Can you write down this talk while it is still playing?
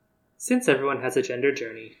Since everyone has a gender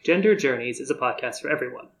journey, Gender Journeys is a podcast for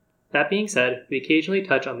everyone. That being said, we occasionally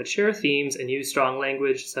touch on mature themes and use strong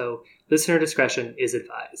language, so listener discretion is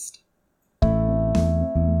advised.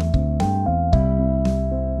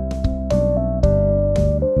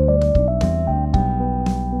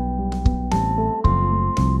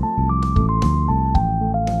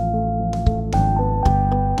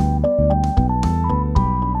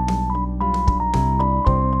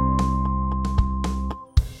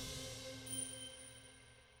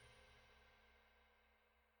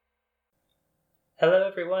 Hello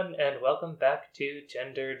everyone, and welcome back to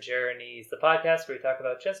Gender Journeys, the podcast where we talk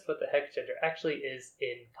about just what the heck gender actually is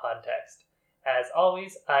in context. As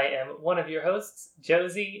always, I am one of your hosts,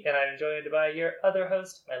 Josie, and I'm joined by your other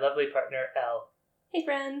host, my lovely partner, Elle. Hey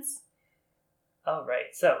friends!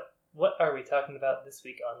 Alright, so what are we talking about this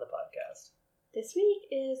week on the podcast? This week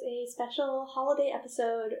is a special holiday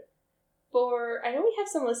episode for, I know we have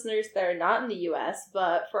some listeners that are not in the US,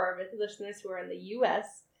 but for our listeners who are in the US,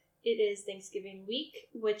 it is Thanksgiving week,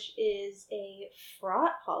 which is a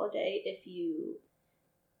fraught holiday if you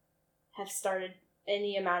have started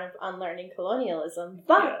any amount of unlearning colonialism.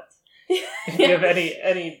 But if you have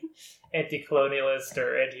any anti-colonialist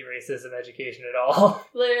or anti-racism education at all,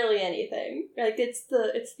 literally anything, like it's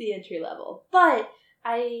the entry level. But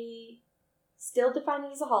I still define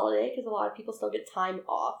it as a holiday because a lot of people still get time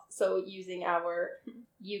off. So using our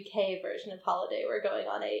UK version of holiday, we're going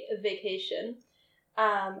on a vacation.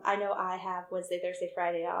 I know I have Wednesday, Thursday,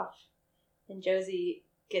 Friday off, and Josie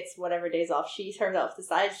gets whatever days off she herself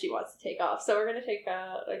decides she wants to take off. So we're gonna take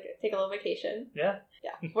a little vacation. Yeah.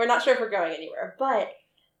 We're not sure if we're going anywhere, but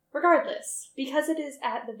regardless, because it is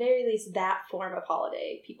at the very least that form of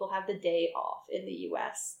holiday, people have the day off in the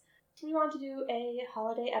U.S. We want to do a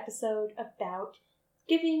holiday episode about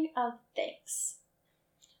giving of thanks.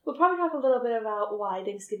 We'll probably talk a little bit about why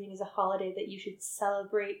Thanksgiving is a holiday that you should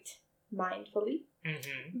celebrate mindfully,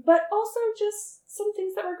 but also just some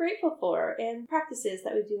things that we're grateful for and practices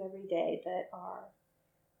that we do every day that are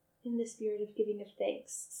in the spirit of giving of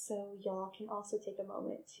thanks. So y'all can also take a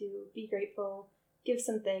moment to be grateful, give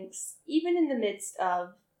some thanks, even in the midst of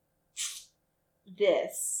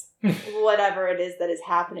this, whatever it is that is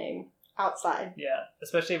happening outside. Yeah,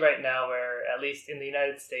 especially right now where, at least in the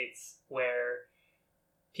United States, where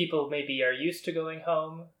people maybe are used to going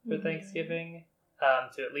home for Thanksgiving,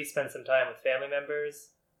 to at least spend some time with family members,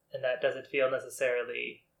 and that doesn't feel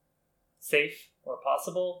necessarily safe or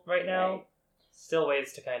possible right now. Right. Still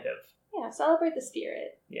ways to kind of... Yeah, celebrate the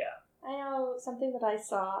spirit. Yeah. I know something that I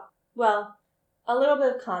saw... Well, a little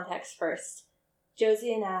bit of context first.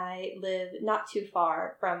 Josie and I live not too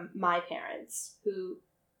far from my parents, who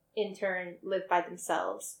in turn live by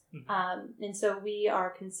themselves. And so we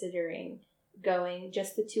are considering going,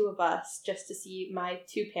 just the two of us, just to see my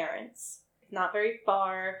two parents. Not very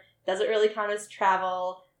far, doesn't really count as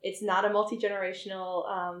travel, it's not a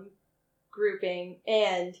multi-generational grouping,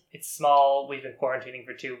 and... It's small, we've been quarantining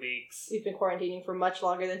for 2 weeks. We've been quarantining for much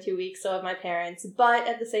longer than 2 weeks, so have my parents, but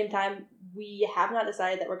at the same time, we have not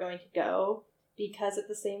decided that we're going to go, because at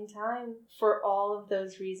the same time, for all of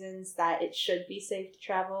those reasons that it should be safe to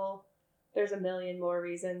travel, there's a million more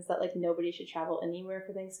reasons that, like, nobody should travel anywhere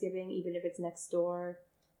for Thanksgiving, even if it's next door,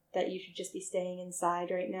 that you should just be staying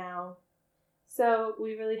inside right now. So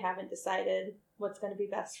we really haven't decided what's going to be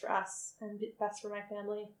best for us and best for my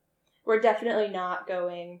family. We're definitely not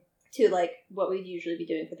going to, like, what we'd usually be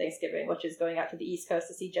doing for Thanksgiving, which is going out to the East Coast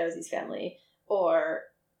to see Josie's family, or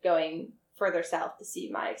going further south to see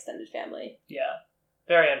my extended family. Yeah,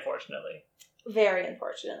 very unfortunately. Very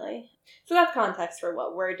unfortunately. So that's context for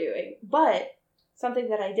what we're doing. But something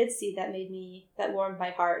that I did see that warmed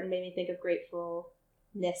my heart and made me think of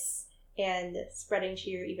gratefulness and spreading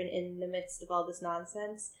cheer even in the midst of all this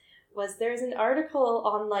nonsense, was there's an article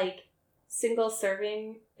on, like, single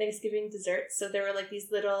serving Thanksgiving desserts. So there were, like,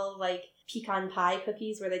 these little, like, pecan pie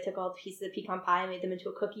cookies where they took all the pieces of pecan pie and made them into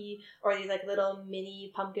a cookie, or these, like, little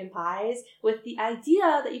mini pumpkin pies with the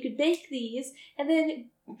idea that you could bake these and then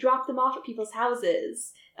drop them off at people's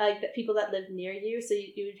houses, like, the people that live near you, so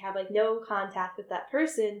you would have, like, no contact with that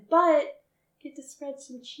person, but get to spread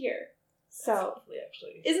some cheer. So, lovely,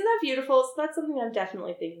 actually. Isn't that beautiful? So that's something I'm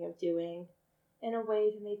definitely thinking of doing in a way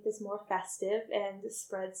to make this more festive and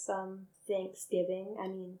spread some Thanksgiving. I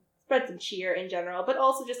mean, spread some cheer in general, but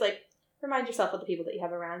also just, like, remind yourself of the people that you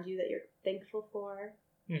have around you that you're thankful for.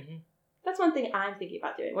 That's one thing I'm thinking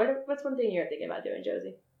about doing. What's one thing you're thinking about doing,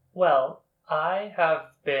 Josie? Well, I have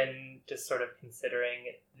been just sort of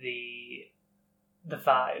considering the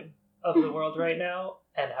vibe of the world right now,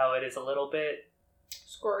 and how it is a little bit...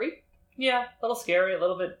 Scary? Yeah, a little scary, a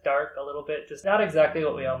little bit dark, a little bit just not exactly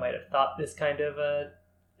what we all might have thought this kind of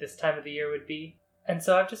this time of the year would be. And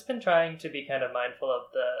so I've just been trying to be kind of mindful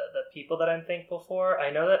of the people that I'm thankful for.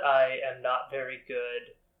 I know that I am not very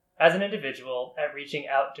good as an individual at reaching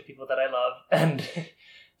out to people that I love and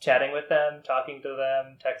chatting with them, talking to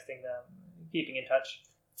them, texting them, keeping in touch.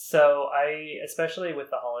 So I, especially with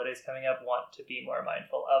the holidays coming up, want to be more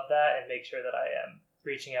mindful of that and make sure that I am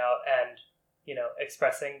reaching out and, you know,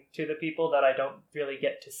 expressing to the people that I don't really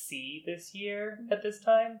get to see this year at this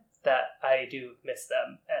time that I do miss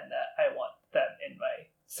them and that I want them in my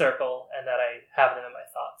circle and that I have them in my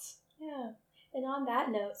thoughts. Yeah. And on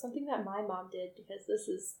that note, something that my mom did, because this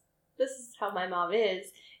is how my mom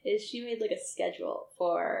is she made like a schedule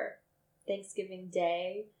for Thanksgiving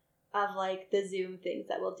Day of like the Zoom things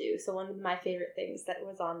that we'll do. So one of my favorite things that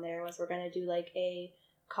was on there was we're going to do like a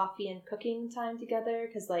coffee and cooking time together,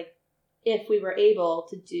 because like if we were able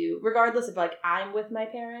to do, regardless if like I'm with my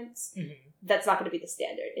parents, that's not going to be the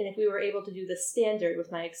standard. And if we were able to do the standard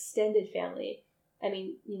with my extended family, I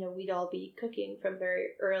mean, you know, we'd all be cooking from very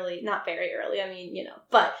early, not very early, I mean, you know,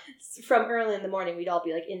 but from early in the morning, we'd all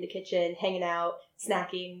be like in the kitchen, hanging out,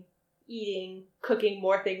 snacking, eating, cooking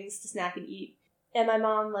more things to snack and eat. And my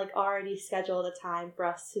mom like already scheduled a time for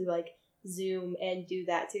us to like Zoom and do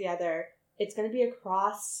that together. It's going to be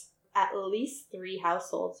across at least 3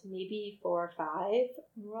 households, maybe 4 or 5.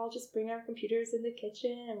 We'll all just bring our computers in the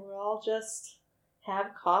kitchen and we'll all just have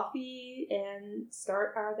coffee and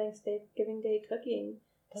start our Thanksgiving Day cooking.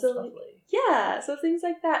 That's so lovely. Yeah, so things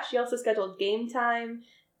like that. She also scheduled game time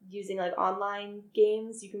using like online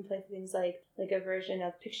games. You can play things like a version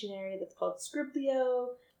of Pictionary that's called Scriblio.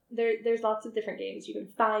 There's lots of different games you can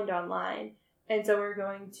find online. And so we're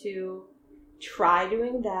going to try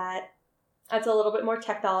doing that. It's a little bit more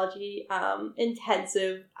technology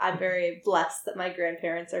intensive. I'm very blessed that my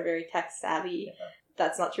grandparents are very tech savvy. Yeah.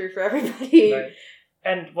 That's not true for everybody. Right.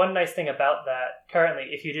 And one nice thing about that, currently,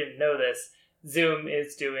 if you didn't know this, Zoom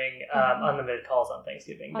is doing unlimited calls on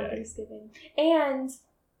Thanksgiving Day. On Thanksgiving. And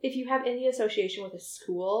if you have any association with a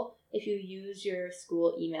school, if you use your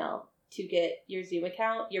school email to get your Zoom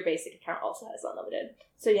account, your basic account also has unlimited.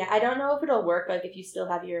 So yeah, I don't know if it'll work like if you still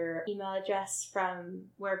have your email address from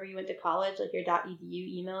wherever you went to college, like your .edu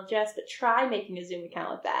email address, but try making a Zoom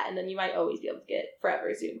account with that, and then you might always be able to get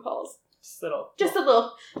forever Zoom calls. Just a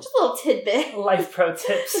little tidbit. Life pro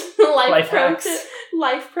tips. Life pro hacks.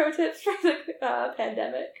 Life pro tips for the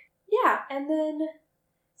pandemic. Yeah, and then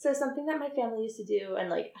so something that my family used to do,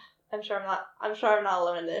 and like I'm sure I'm not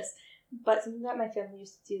alone in this, but something that my family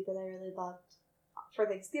used to do that I really loved for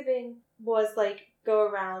Thanksgiving was like go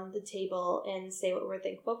around the table and say what we're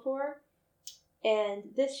thankful for. And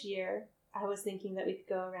this year, I was thinking that we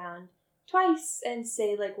could go around twice and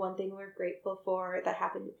say like one thing we're grateful for that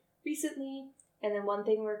happened recently, and then one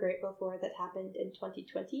thing we're grateful for that happened in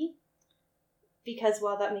 2020. Because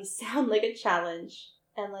while that may sound like a challenge,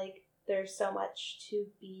 and like there's so much to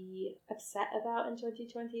be upset about in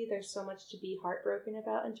 2020, there's so much to be heartbroken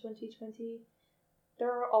about in 2020,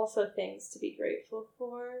 there are also things to be grateful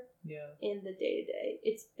for in the day-to-day.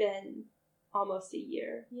 It's been almost a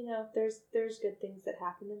year. You know, there's good things that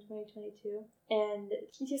happened in 2022. And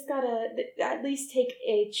you just gotta at least take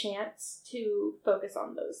a chance to focus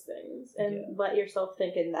on those things and let yourself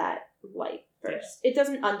think in that light first. Yeah. It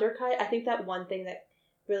doesn't undercut. I think that one thing that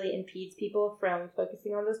really impedes people from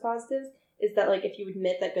focusing on those positives is that, like, if you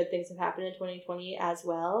admit that good things have happened in 2020 as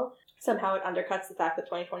well, somehow it undercuts the fact that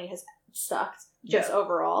 2020 has sucked just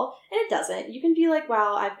overall. And it doesn't. You can be like,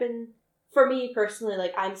 wow, for me personally,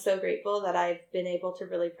 like, I'm so grateful that I've been able to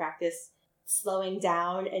really practice slowing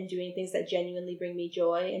down and doing things that genuinely bring me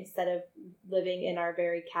joy instead of living in our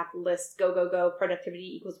very capitalist go,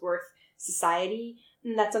 productivity equals worth society.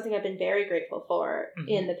 And that's something I've been very grateful for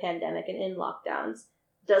in the pandemic and in lockdowns.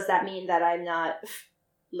 Does that mean that I'm not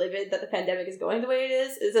livid that the pandemic is going the way it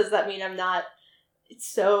is? Does that mean I'm not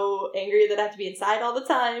so angry that I have to be inside all the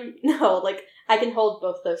time? No, like, I can hold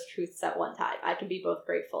both those truths at one time. I can be both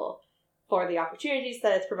grateful for the opportunities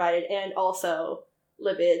that it's provided and also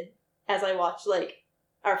livid as I watch, like,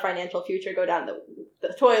 our financial future go down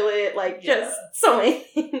the toilet, like, just so many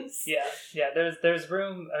things. Yeah, there's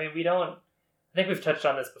room. I mean, I think we've touched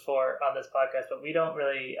on this before on this podcast, but we don't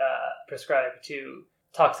really prescribe to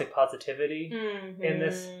toxic positivity in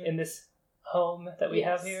this home that we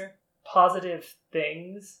have here. Positive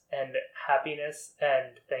things and happiness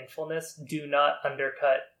and thankfulness do not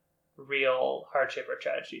undercut real hardship or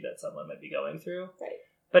tragedy that someone might be going through. Right.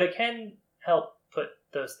 But it can help put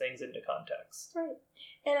those things into context. Right.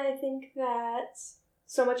 And I think that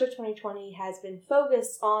so much of 2020 has been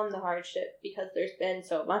focused on the hardship because there's been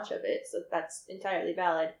so much of it, so that's entirely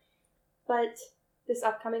valid. But this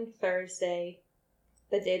upcoming Thursday,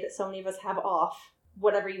 the day that so many of us have off,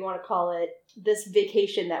 whatever you want to call it, this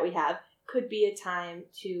vacation that we have, could be a time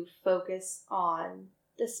to focus on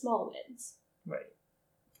the small wins. Right.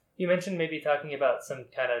 You mentioned maybe talking about some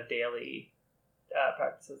kind of daily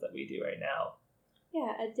practices that we do right now.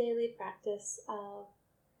 Yeah, a daily practice of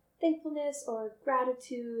thankfulness or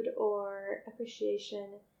gratitude or appreciation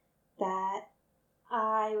that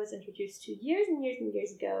I was introduced to years and years and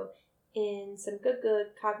years ago in some good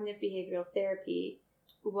cognitive behavioral therapy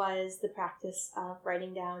was the practice of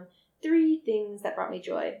writing down 3 things that brought me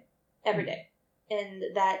joy every day. And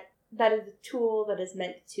that is a tool that is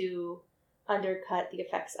meant to undercut the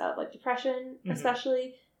effects of like depression,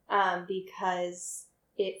 especially because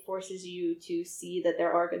it forces you to see that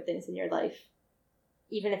there are good things in your life,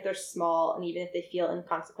 even if they're small and even if they feel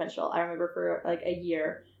inconsequential. I remember for like a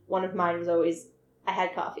year, one of mine was always I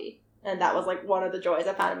had coffee, and that was like one of the joys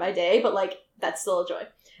I found in my day, but like that's still a joy.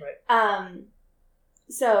 Right.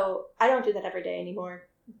 So I don't do that every day anymore,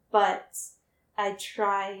 but I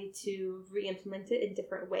try to re-implement it in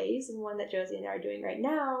different ways. And one that Josie and I are doing right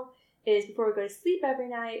now is before we go to sleep every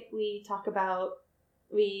night, we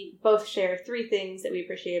both share 3 things that we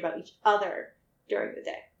appreciate about each other during the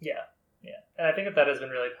day. Yeah. And I think that has been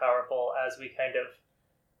really powerful as we kind of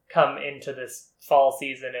come into this fall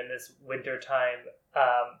season and this winter time.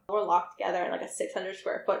 We're locked together in like a 600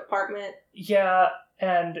 square foot apartment. Yeah,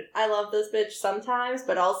 and I love this bitch sometimes,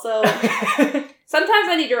 but also sometimes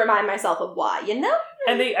I need to remind myself of why, you know?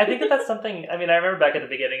 And I think that's something, I mean, I remember back at the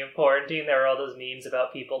beginning of quarantine, there were all those memes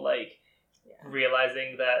about people, like,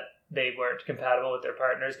 realizing that they weren't compatible with their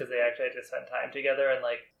partners because they actually had to spend time together. And,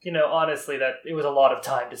 like, you know, honestly, that it was a lot of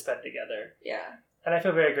time to spend together. Yeah. And I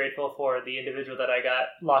feel very grateful for the individual that I got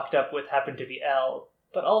locked up with happened to be Elle.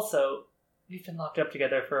 But also, we've been locked up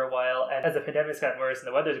together for a while, and as the pandemic's gotten worse and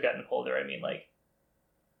the weather's gotten colder, I mean, like...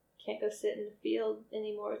 Can't go sit in the field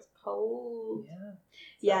anymore, it's cold. Yeah.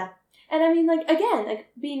 Yeah. And I mean, like, again, like,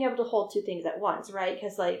 being able to hold 2 things at once, right?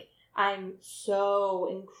 Because, like, I'm so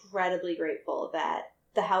incredibly grateful that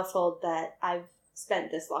the household that I've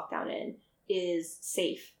spent this lockdown in is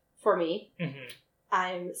safe for me. Mm-hmm.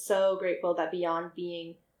 I'm so grateful that beyond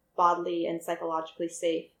being bodily and psychologically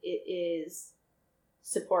safe, it is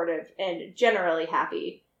supportive and generally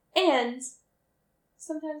happy. And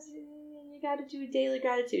sometimes you gotta do daily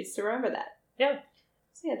gratitudes to remember that. Yeah.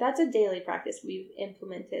 So yeah, that's a daily practice we've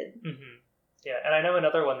implemented. Mm-hmm. Yeah, and I know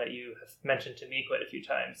another one that you have mentioned to me quite a few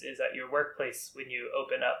times is at your workplace when you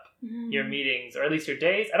open up your meetings, or at least your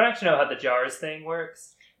days. I don't actually know how the jars thing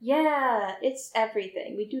works. Yeah, it's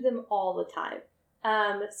everything. We do them all the time.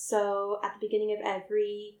 So at the beginning of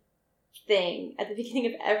every thing, at the beginning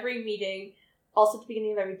of every meeting, also at the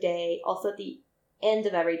beginning of every day, also at the end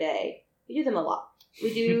of every day, we do them a lot.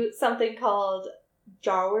 We do something called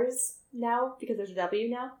JARWs now, because there's a W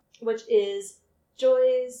now, which is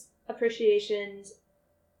joys, appreciations,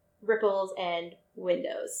 ripples, and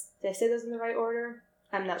windows. Did I say those in the right order?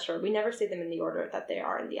 I'm not sure. We never say them in the order that they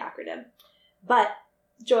are in the acronym. But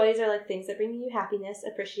joys are like things that bring you happiness.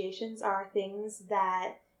 Appreciations are things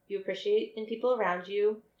that you appreciate in people around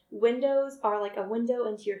you. Windows are like a window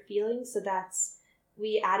into your feelings. So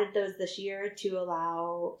we added those this year to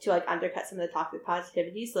undercut some of the toxic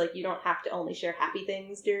positivity. So like you don't have to only share happy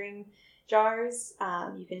things during jars.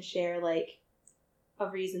 You can share like a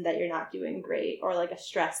reason that you're not doing great, or like a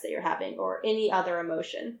stress that you're having, or any other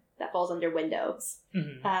emotion that falls under windows.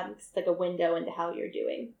 Mm-hmm. It's like a window into how you're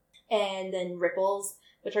doing. And then ripples,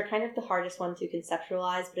 which are kind of the hardest one to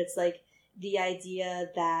conceptualize, but it's like the idea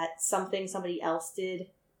that something somebody else did,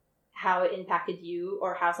 how it impacted you,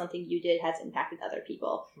 or how something you did has impacted other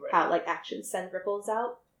people. Right. How like actions send ripples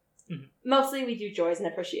out. Mm-hmm. Mostly we do joys and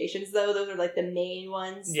appreciations, though. Those are like the main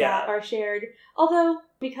ones that are shared. Although,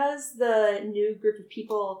 because the new group of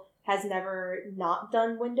people has never not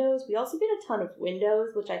done windows, we also get a ton of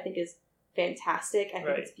windows, which I think is fantastic. I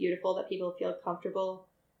think it's beautiful that people feel comfortable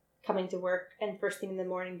coming to work and first thing in the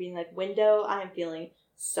morning being like, window, I am feeling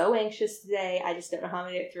so anxious today, I just don't know how I'm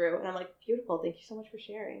going to get through. And I'm like, beautiful, thank you so much for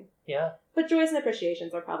sharing. Yeah. But joys and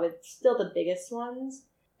appreciations are probably still the biggest ones.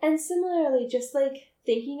 And similarly, just like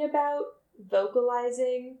thinking about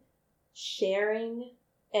vocalizing, sharing,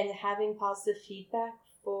 and having positive feedback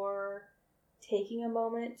for taking a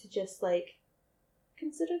moment to just like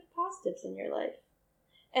consider the positives in your life.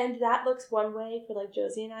 And that looks one way for like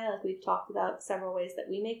Josie and I, like we've talked about several ways that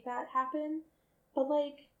we make that happen. But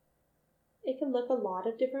like it can look a lot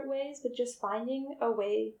of different ways, but just finding a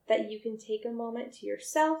way that you can take a moment to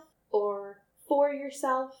yourself or for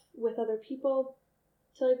yourself with other people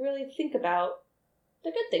to like really think about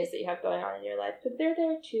the good things that you have going on in your life, because they're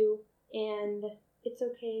there too, and it's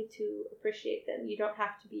okay to appreciate them. You don't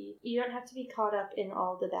have to be caught up in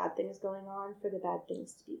all the bad things going on for the bad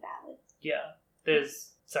things to be valid. Yeah.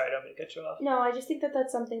 Sorry, I don't mean to cut you off. No, I just think that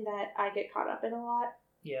that's something that I get caught up in a lot.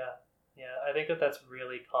 Yeah. I think that that's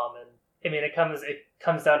really common. I mean, it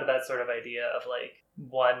comes down to that sort of idea of like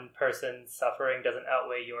one person's suffering doesn't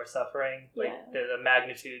outweigh your suffering. Like the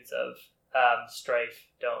magnitudes of strife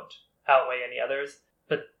don't outweigh any others.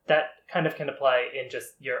 But that kind of can apply in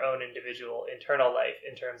just your own individual internal life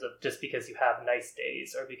in terms of just because you have nice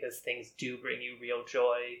days or because things do bring you real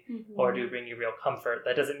joy or do bring you real comfort.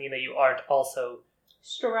 That doesn't mean that you aren't also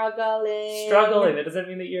struggling. That doesn't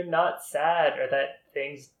mean that you're not sad or that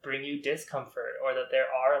things bring you discomfort or that there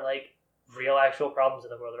are like real actual problems in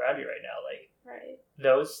the world around you right now. Like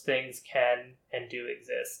those things can and do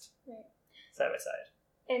exist side by side.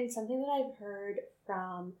 And something that I've heard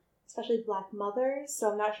from especially Black mothers, so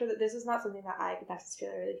I'm not sure that this is not something that I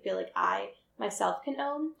necessarily feel like I myself can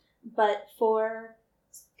own, but for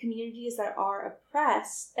communities that are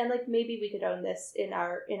oppressed, and like maybe we could own this in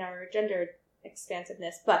our gender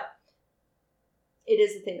expansiveness, but it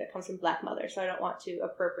is a thing that comes from Black mothers, so I don't want to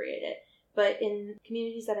appropriate it. But in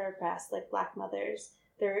communities that are oppressed, like Black mothers,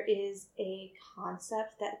 there is a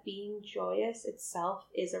concept that being joyous itself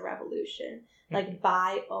is a revolution. Like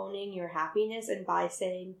by owning your happiness and by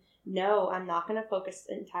saying, no, I'm not going to focus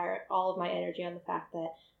all of my energy on the fact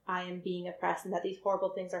that I am being oppressed and that these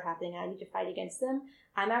horrible things are happening and I need to fight against them.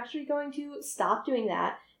 I'm actually going to stop doing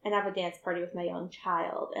that and have a dance party with my young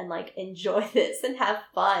child and like enjoy this and have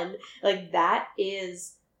fun. Like that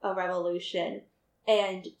is a revolution.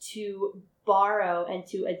 And to borrow and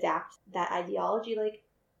to adapt that ideology, like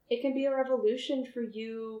it can be a revolution for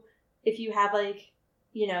you if you have like,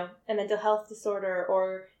 you know, a mental health disorder,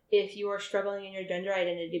 or if you are struggling in your gender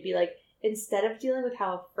identity, to be like, instead of dealing with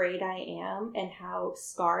how afraid I am and how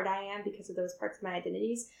scarred I am because of those parts of my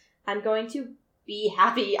identities, I'm going to be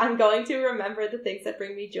happy. I'm going to remember the things that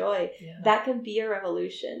bring me joy. Yeah. That can be a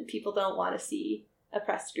revolution. People don't want to see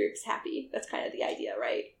oppressed groups happy. That's kind of the idea,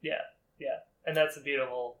 right? Yeah. And that's a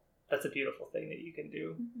beautiful thing that you can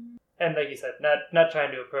do. And like you said, not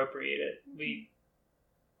trying to appropriate it.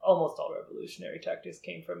 Almost all revolutionary tactics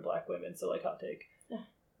came from Black women, so like hot take.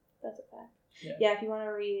 That's a fact. Yeah, if you want to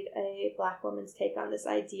read a Black woman's take on this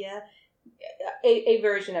idea, a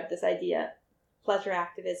version of this idea, Pleasure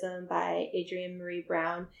Activism by Adrienne Marie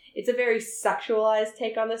Brown. It's a very sexualized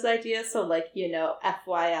take on this idea, so like, you know,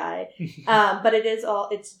 FYI. But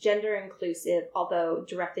it's gender inclusive, although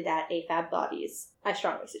directed at AFAB bodies. I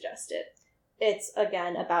strongly suggest it. It's,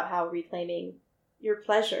 again, about how reclaiming your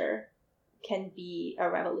pleasure can be a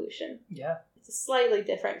revolution. Yeah. It's a slightly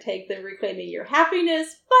different take than reclaiming your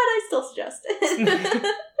happiness, but I still suggest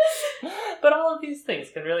it. But all of these things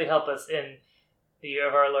can really help us in the year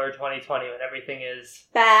of our Lord 2020 when everything is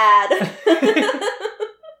bad.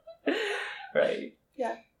 Right.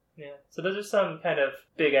 Yeah. So those are some kind of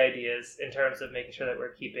big ideas in terms of making sure that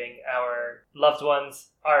we're keeping our loved ones,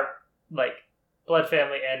 our like blood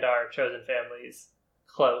family and our chosen families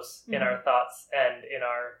close in our thoughts and in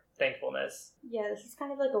our thankfulness. Yeah, this is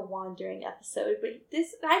kind of like a wandering episode, but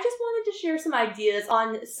I just wanted to share some ideas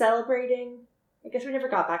on celebrating. I guess we never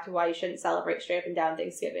got back to why you shouldn't celebrate straight up and down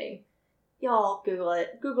Thanksgiving. Y'all Google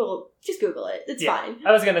it. Just Google it. It's fine.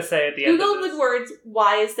 I was going to say at the end Google the words,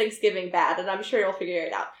 why is Thanksgiving bad? And I'm sure you'll figure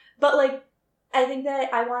it out. But like, I think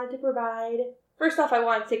that I wanted to provide... First off, I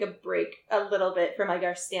wanted to take a break a little bit from like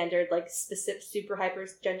our standard, like specific, super hyper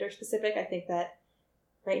gender specific. I think that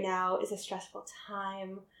right now is a stressful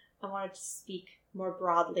time. I wanted to speak more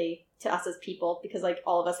broadly to us as people because like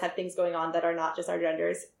all of us have things going on that are not just our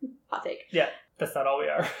genders. Hot take. Yeah, that's not all we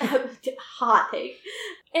are. Hot take.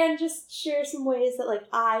 And just share some ways that like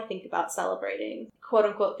I think about celebrating quote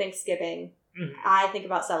unquote Thanksgiving. Mm-hmm. I think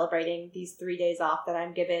about celebrating these 3 days off that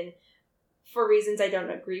I'm given for reasons I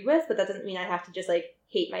don't agree with, but that doesn't mean I have to just like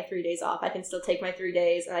hate my 3 days off. I can still take my 3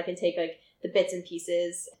 days and I can take like the bits and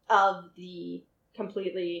pieces of the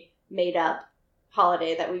completely made up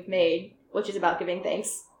holiday that we've made, which is about giving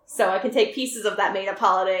thanks. So I can take pieces of that made up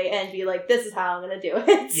holiday and be like, this is how I'm going to do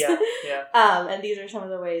it. Yeah. And these are some of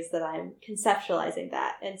the ways that I'm conceptualizing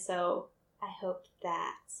that. And so I hope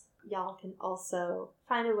that y'all can also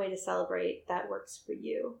find a way to celebrate that works for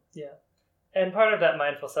you. Yeah. And part of that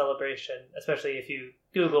mindful celebration, especially if you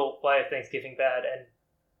Google why is Thanksgiving bad and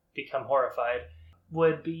become horrified,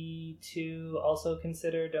 would be to also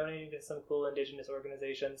consider donating to some cool Indigenous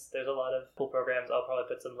organizations. There's a lot of cool programs. I'll probably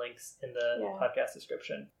put some links in the podcast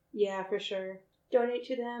description. Yeah, for sure. donate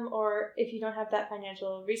to them, or if you don't have that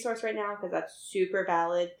financial resource right now, because that's super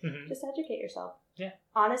valid, just educate yourself. Yeah.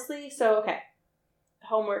 Honestly, so, okay.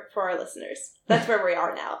 Homework for our listeners. That's where we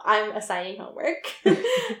are now. I'm assigning homework.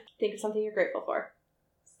 Think of something you're grateful for.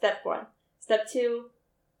 Step 1. Step 2,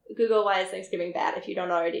 Google why is Thanksgiving bad if you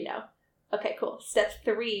don't already know. Okay, cool. Step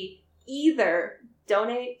 3, either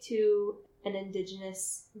donate to an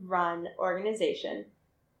Indigenous-run organization.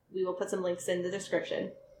 We will put some links in the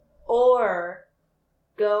description. Or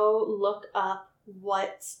go look up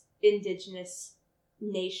what Indigenous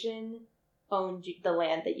nation owned the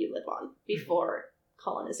land that you live on before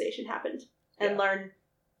colonization happened. And learn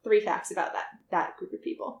 3 facts about that group of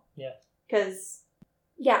people. Yeah. Because,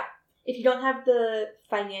 if you don't have the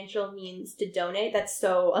financial means to donate, that's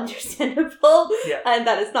so understandable. Yeah. And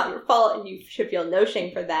that is not your fault, and you should feel no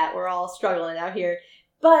shame for that. We're all struggling out here.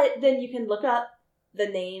 But then you can look up the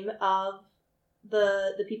name of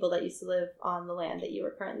the people that used to live on the land that you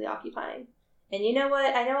are currently occupying. And you know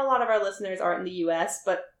what? I know a lot of our listeners aren't in the U.S.,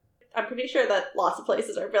 but I'm pretty sure that lots of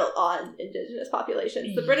places are built on Indigenous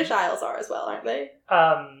populations. The British Isles are as well, aren't they?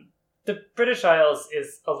 The British Isles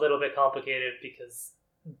is a little bit complicated because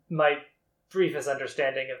my briefest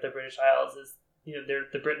understanding of the British Isles is, they're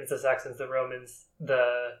the Britons, the Saxons, the Romans,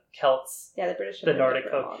 the Celts, the British, the Nordic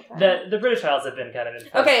folk. The British Isles have been kind of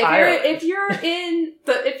influenced. Okay, if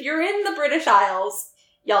you're in the British Isles,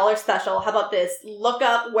 y'all are special. How about this? Look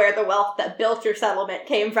up where the wealth that built your settlement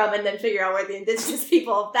came from, and then figure out where the Indigenous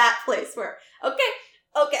people of that place were. Okay.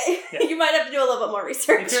 Yeah. You might have to do a little bit more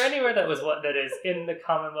research. If you're anywhere that is in the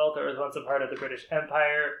Commonwealth or was once a part of the British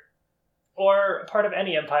Empire, or a part of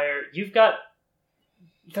any empire,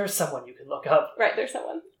 there's someone you can look up. Right, there's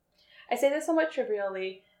someone. I say this somewhat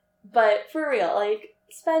trivially, but for real,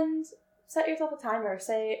 set yourself a timer.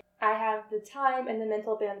 Say, I have the time and the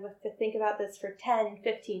mental bandwidth to think about this for 10,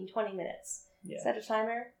 15, 20 minutes. Yeah. Set a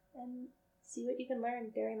timer and see what you can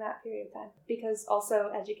learn during that period of time. Because also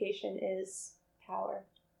education is power.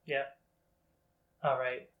 Yeah. All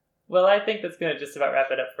right. Well, I think that's going to just about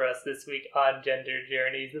wrap it up for us this week on Gender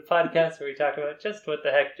Journeys, the podcast where we talk about just what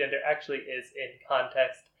the heck gender actually is in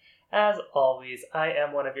context. As always, I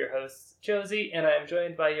am one of your hosts, Josie, and I am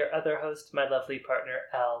joined by your other host, my lovely partner,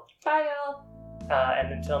 Elle. Bye, Elle.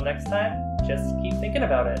 And until next time, just keep thinking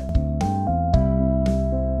about it.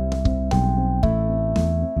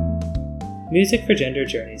 Music for Gender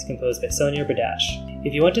Journeys composed by Sonia Badash.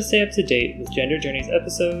 If you want to stay up to date with Gender Journeys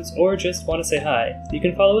episodes or just want to say hi, you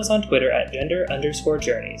can follow us on Twitter at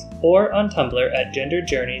gender_journeys or on Tumblr at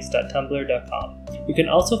genderjourneys.tumblr.com. You can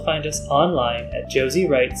also find us online at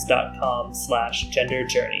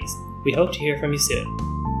josiewrites.com/genderjourneys. We hope to hear from you soon.